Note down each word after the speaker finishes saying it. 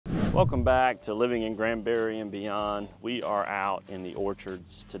Welcome back to Living in Granbury and Beyond. We are out in the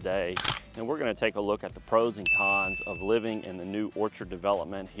orchards today, and we're going to take a look at the pros and cons of living in the new orchard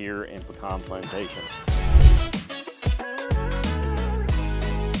development here in Pecan Plantation.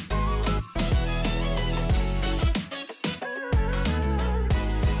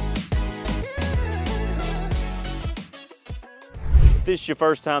 If this is your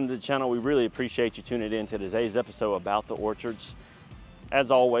first time to the channel, we really appreciate you tuning in to today's episode about the orchards. As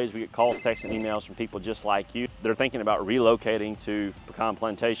always, we get calls, texts, and emails from people just like you. They're thinking about relocating to Pecan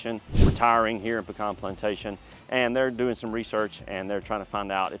Plantation, retiring here in Pecan Plantation, and they're doing some research and they're trying to find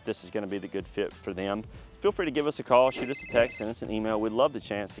out if this is going to be the good fit for them. Feel free to give us a call, shoot us a text, send us an email. We'd love the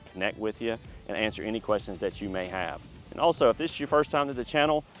chance to connect with you and answer any questions that you may have. And also, if this is your first time to the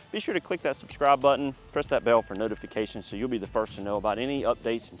channel, be sure to click that subscribe button, press that bell for notifications so you'll be the first to know about any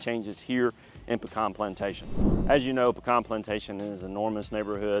updates and changes here in Pecan Plantation. As you know, Pecan Plantation is an enormous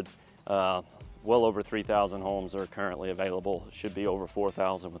neighborhood. Well over 3,000 homes are currently available. It should be over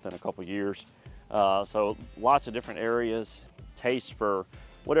 4,000 within a couple years. So lots of different areas, taste for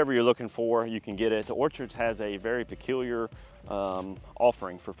whatever you're looking for, you can get it. The Orchards has a very peculiar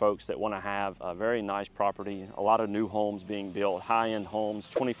offering for folks that want to have a very nice property, a lot of new homes being built, high-end homes,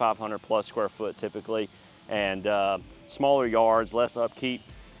 2,500 plus square foot typically, and smaller yards, less upkeep.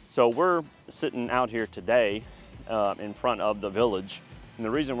 So we're sitting out here today in front of the village. And the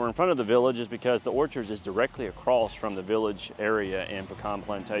reason we're in front of the village is because the Orchards is directly across from the village area in Pecan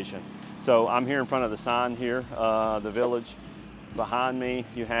Plantation. So I'm here in front of the sign here, the village. Behind me,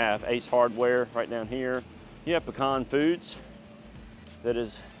 you have Ace Hardware right down here. You have Pecan Foods that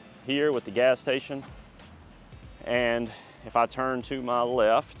is here with the gas station. And if I turn to my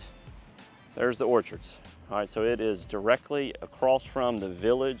left, there's the Orchards. All right, so it is directly across from the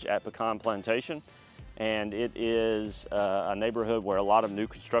village at Pecan Plantation. And it is a neighborhood where a lot of new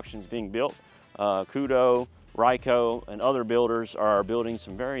construction is being built. Kudo, Ryco, and other builders are building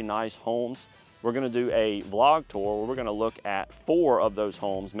some very nice homes. We're gonna do a vlog tour where we're gonna look at 4 of those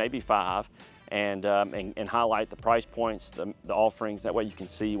homes, maybe 5, and highlight the price points, the offerings. That way you can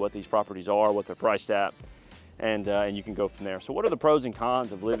see what these properties are, what they're priced at, and you can go from there. So what are the pros and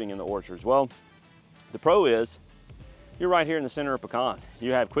cons of living in the orchards? Well, the pro is you're right here in the center of Pecan.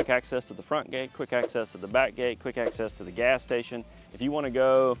 You have quick access to the front gate, quick access to the back gate, quick access to the gas station. If you wanna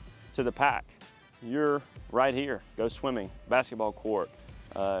go to the pack, you're right here. Go swimming, basketball court,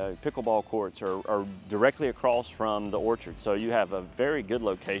 pickleball courts are directly across from the orchard. So you have a very good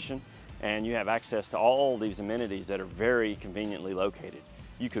location and you have access to all these amenities that are very conveniently located.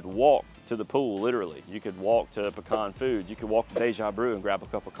 You could walk to the pool, literally. You could walk to Pecan Foods. You could walk to Deja Brew and grab a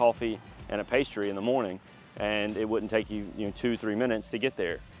cup of coffee and a pastry in the morning, and it wouldn't take you, 2-3 minutes to get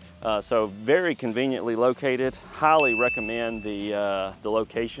there. So very conveniently located. Highly recommend the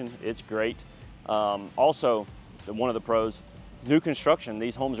location. It's great. Also, one of the pros, new construction.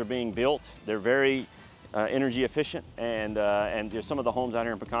 These homes are being built. They're very energy efficient, and some of the homes out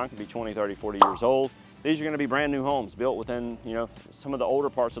here in Pecan can be 20, 30, 40 years old. These are going to be brand new homes built within, some of the older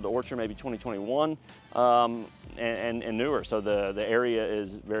parts of the orchard, maybe 2021, and newer. So the area is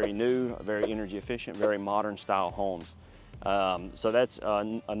very new, very energy efficient, very modern style homes. So that's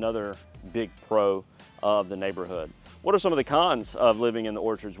another big pro of the neighborhood. What are some of the cons of living in the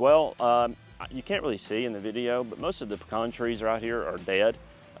orchards? Well, you can't really see in the video, but most of the pecan trees are out here are dead.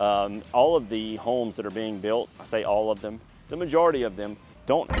 All of the homes that are being built, I say all of them, the majority of them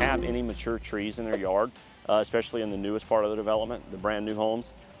don't have any mature trees in their yard, especially in the newest part of the development, the brand new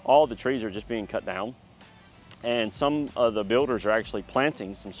homes. All the trees are just being cut down. And some of the builders are actually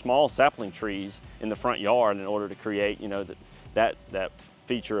planting some small sapling trees in the front yard in order to create, that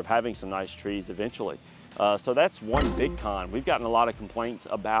feature of having some nice trees eventually. So that's one big con. We've gotten a lot of complaints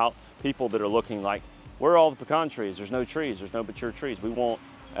about people that are looking like, where are all the pecan trees? There's no trees, there's no mature trees. We want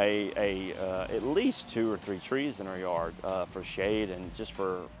at least 2 or 3 trees in our yard for shade and just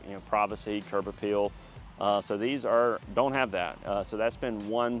for privacy, curb appeal. So these don't have that. So that's been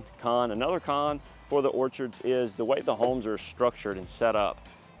one con. Another con for the orchards is the way the homes are structured and set up.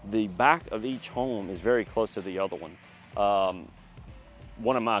 The back of each home is very close to the other one.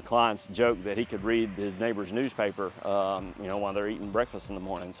 One of my clients joked that he could read his neighbor's newspaper, while they're eating breakfast in the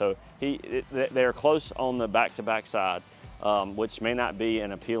morning. So they're close on the back-to-back side, which may not be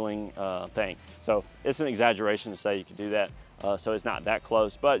an appealing thing. So it's an exaggeration to say you could do that. So it's not that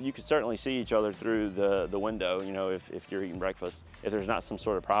close, but you could certainly see each other through the window, if you're eating breakfast, if there's not some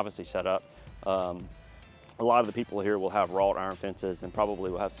sort of privacy set up. A lot of the people here will have wrought iron fences and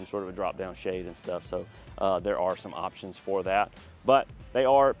probably will have some sort of a drop-down shade and stuff. So there are some options for that, but they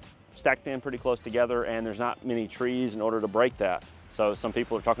are stacked in pretty close together and there's not many trees in order to break that. So some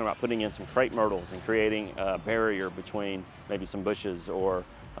people are talking about putting in some crepe myrtles and creating a barrier between maybe some bushes or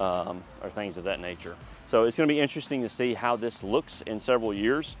things of that nature. So it's going to be interesting to see how this looks in several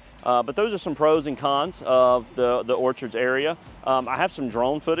years. But those are some pros and cons of the orchards area. I have some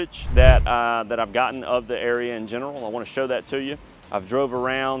drone footage that I've gotten of the area in general. I want to show that to you. I've drove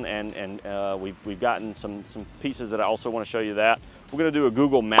around and we've gotten some pieces that I also want to show you that. We're going to do a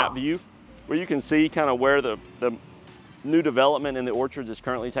Google map view where you can see kind of where the new development in the orchards is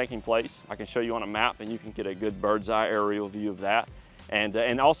currently taking place. I can show you on a map and you can get a good bird's eye aerial view of that.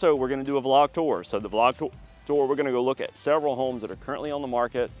 And also we're going to do a vlog tour. So the vlog tour, we're going to go look at several homes that are currently on the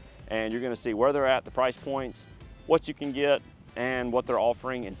market, and you're going to see where they're at, the price points, what you can get, and what they're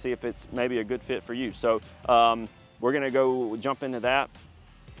offering, and see if it's maybe a good fit for you. So we're going to go jump into that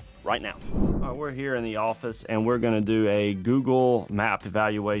right now. We're here in the office and we're going to do a Google map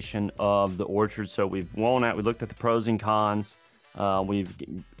evaluation of the orchard. So we looked at the pros and cons. We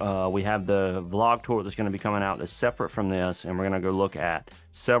have the vlog tour that's going to be coming out that's separate from this, and we're going to go look at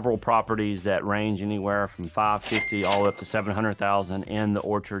several properties that range anywhere from $550 all up to $700,000 in the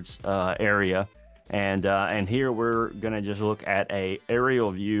orchards area. And here we're going to just look at a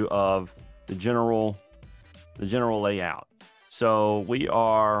aerial view of the general layout. So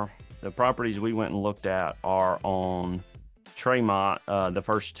the properties we went and looked at are on Tremont, the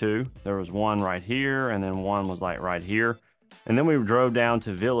first two. There was one right here, and then one was like right here. And then we drove down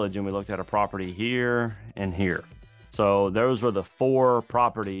to Village and we looked at a property here and here. So those were the 4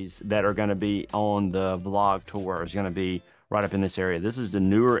 properties that are going to be on the vlog tour. It's going to be right up in this area. This is the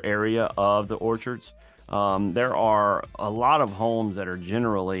newer area of the orchards. There are a lot of homes that are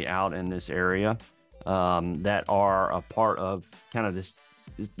generally out in this area that are a part of kind of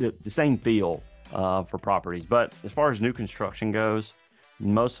the same feel for properties. But as far as new construction goes,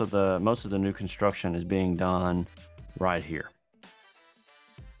 most of the new construction is being done right here.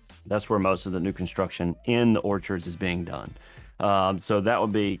 That's where most of the new construction in the orchards is being done. So that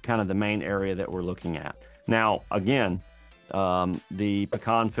would be kind of the main area that we're looking at. Now, again, the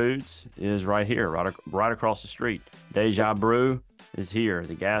Pecan Foods is right here, right across the street. Deja Brew is here.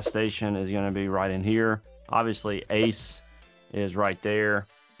 The gas station is going to be right in here. Obviously, Ace is right there.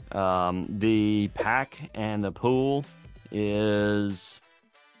 The Pack and the Pool is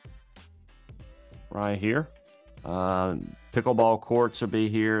right here. Pickleball courts will be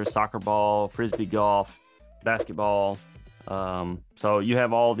here, soccer ball, frisbee golf, basketball. So you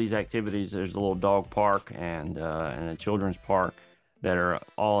have all these activities. There's a little dog park and a children's park that are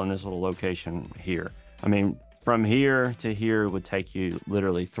all in this little location here. I mean, from here to here would take you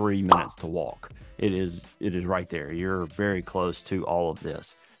literally 3 minutes to walk. It is right there. You're very close to all of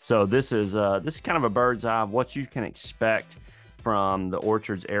this. So this is kind of a bird's eye of what you can expect from the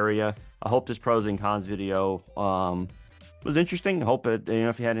orchards area. I hope this pros and cons video was interesting. I hope it,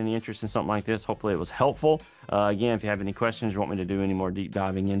 if you had any interest in something like this, hopefully it was helpful. Again, if you have any questions, you want me to do any more deep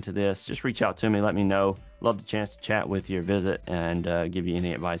diving into this, just reach out to me, let me know. Love the chance to chat with you or visit and give you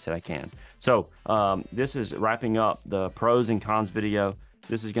any advice that I can. So this is wrapping up the pros and cons video.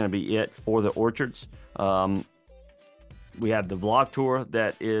 This is going to be it for the orchards. We have the vlog tour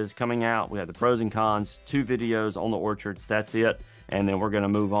that is coming out. We have the pros and cons, 2 videos on the orchards. That's it. And then we're going to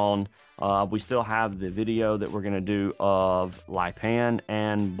move on. We still have the video that we're going to do of Lipan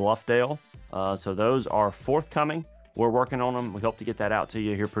and Bluffdale. So those are forthcoming. We're working on them. We hope to get that out to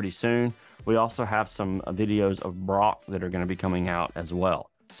you here pretty soon. We also have some videos of Brock that are going to be coming out as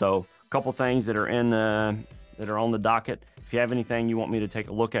well. So a couple things that are on the docket. If you have anything you want me to take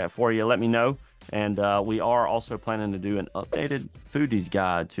a look at for you, let me know. And we are also planning to do an updated foodies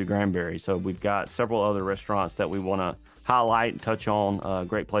guide to Granbury. So we've got several other restaurants that we want to highlight and touch on,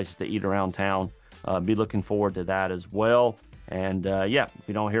 great places to eat around town. Be looking forward to that as well. And yeah, if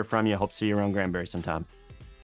we don't hear from you, I hope to see you around Granbury sometime.